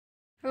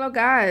Hello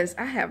guys,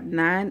 I have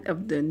 9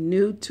 of the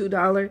new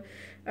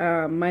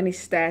 $2 money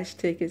stash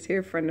tickets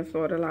here from the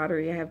Florida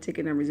Lottery. I have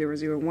ticket number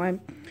 001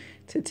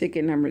 to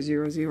ticket number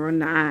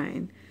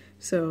 009.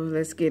 So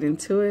let's get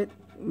into it.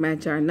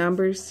 Match our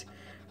numbers,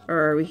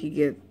 or we could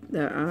get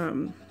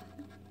the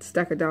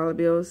stack of dollar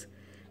bills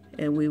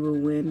and we will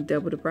win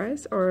double the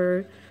price,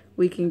 or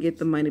we can get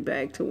the money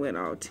back to win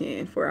all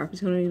 10 for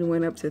opportunity to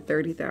win up to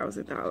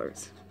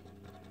 $30,000.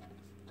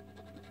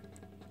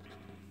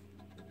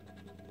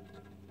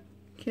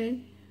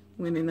 Okay,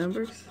 winning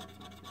numbers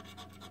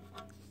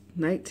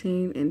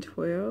 19 and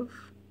 12.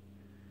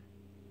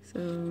 So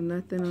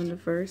nothing on the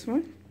first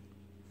one.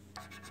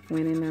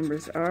 Winning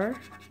numbers are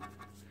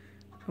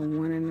a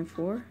 1 and a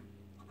 4.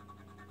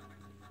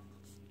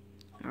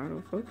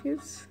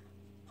 Autofocus.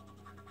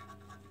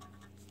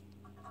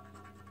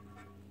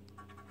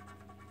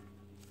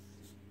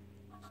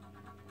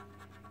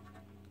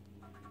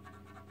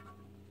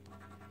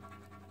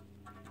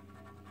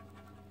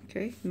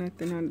 Okay,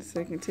 nothing on the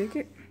second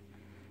ticket.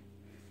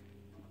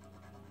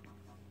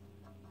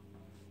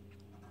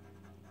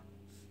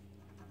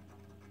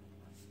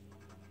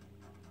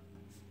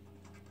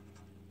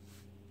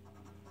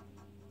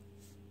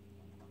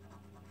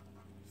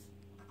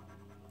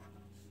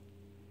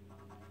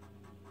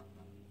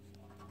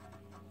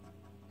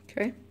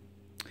 Okay,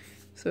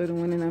 so the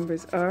winning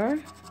numbers are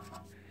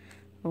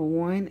a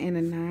 1 and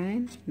a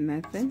 9,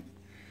 nothing.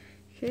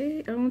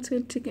 Okay, on to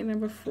ticket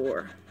number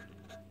 4.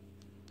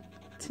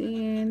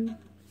 10,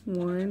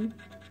 1,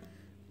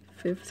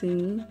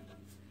 15,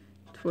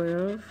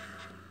 12,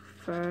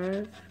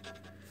 5,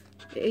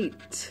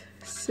 8,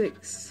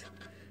 6,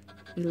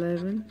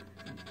 11,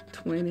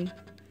 20,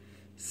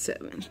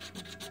 7.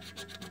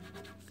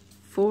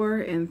 4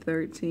 and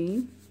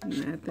 13,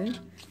 nothing.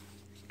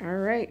 All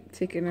right,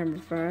 ticket number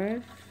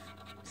 5,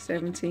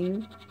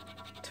 17,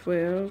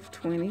 12,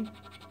 20,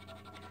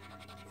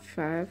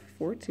 5,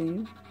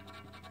 14,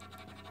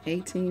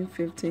 18,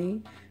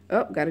 15.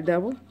 Oh, got a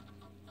double.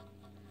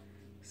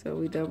 So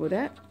we double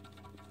that.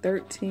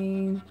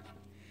 13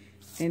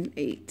 and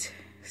 8.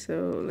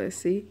 So let's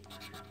see.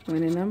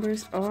 Winning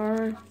numbers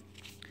are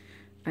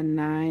a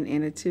 9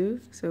 and a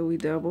 2. So we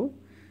double.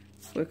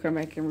 We'll come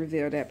back and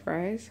reveal that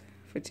prize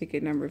for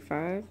ticket number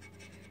 5.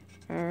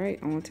 All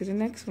right, on to the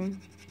next one.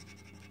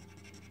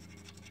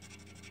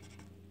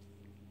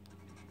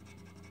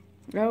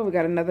 Oh, we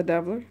got another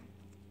doubler.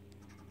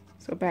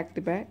 So back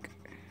to back.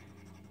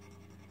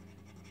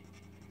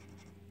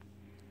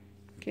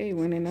 Okay,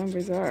 winning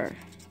numbers are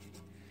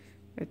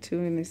a 2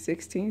 and a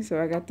 16.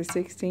 So I got the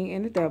 16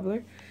 and the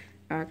doubler.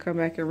 I'll come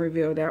back and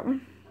reveal that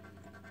one.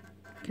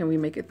 Can we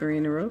make it 3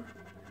 in a row?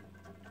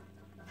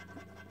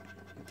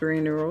 3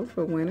 in a row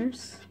for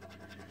winners.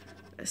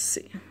 Let's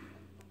see.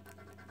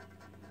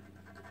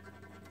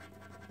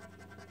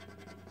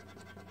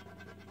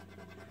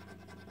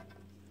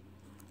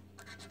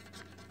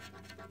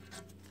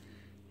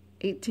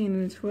 $18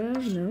 and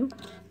 12, no.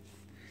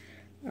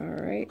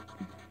 All right.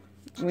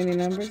 Winning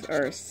numbers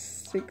are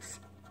 6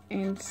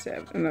 and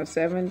 7. No,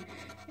 7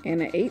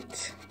 and an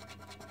 8.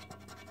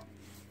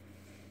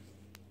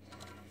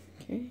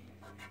 Okay.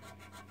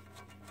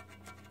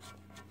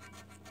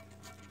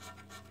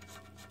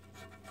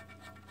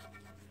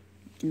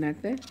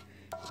 Nothing.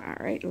 All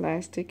right,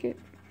 last ticket.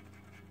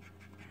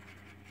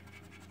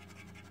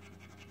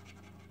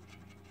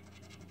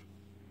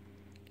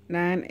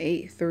 Nine,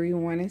 8, 3,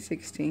 1, and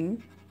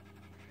 16.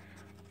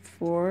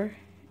 4,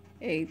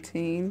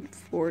 18,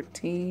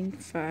 14,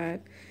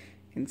 5,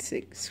 and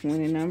 6.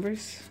 Winning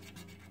numbers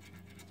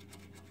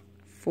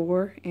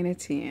 4 and a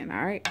 10.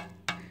 All right,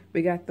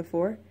 we got the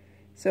 4.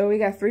 So we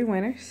got 3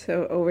 winners.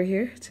 So over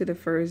here to the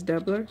first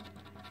doubler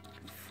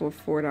for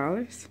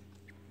 $4.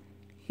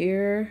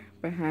 Here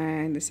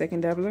behind the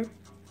second doubler,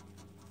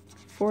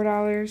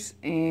 $4,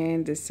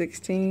 and the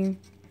 16,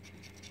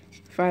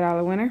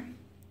 $5 winner.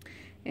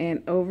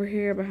 And over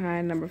here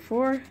behind number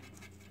 4,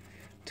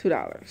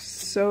 $2.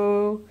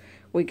 So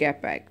we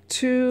got back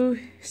 2,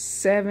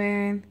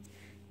 7,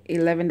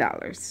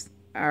 $11.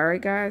 All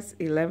right, guys,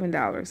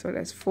 $11. So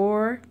that's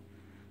 4,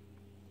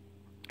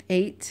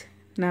 8,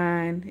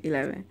 9,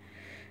 11.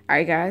 All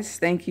right, guys,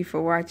 thank you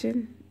for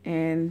watching,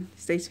 and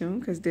stay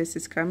tuned because this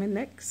is coming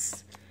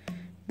next,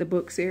 the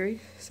book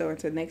series. So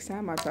until next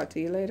time, I'll talk to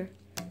you later.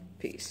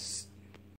 Peace.